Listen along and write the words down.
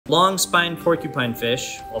Long-spine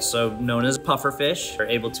porcupinefish, also known as pufferfish, are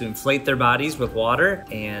able to inflate their bodies with water,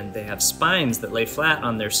 and they have spines that lay flat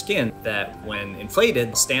on their skin that, when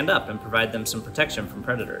inflated, stand up and provide them some protection from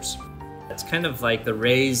predators. It's kind of like the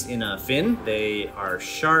rays in a fin. They are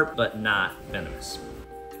sharp but not venomous.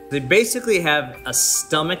 They basically have a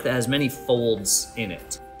stomach that has many folds in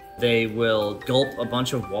it. They will gulp a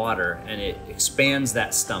bunch of water and it expands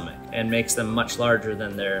that stomach and makes them much larger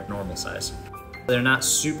than their normal size. They're not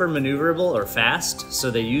super maneuverable or fast, so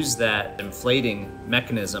they use that inflating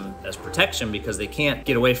mechanism as protection because they can't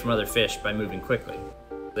get away from other fish by moving quickly.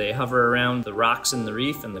 They hover around the rocks in the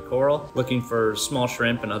reef and the coral, looking for small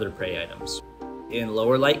shrimp and other prey items. In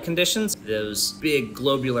lower light conditions, those big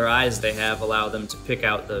globular eyes they have allow them to pick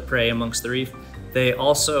out the prey amongst the reef. They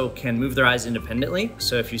also can move their eyes independently,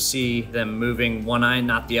 so if you see them moving one eye,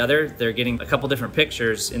 not the other, they're getting a couple different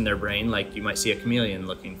pictures in their brain, like you might see a chameleon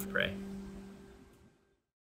looking for prey.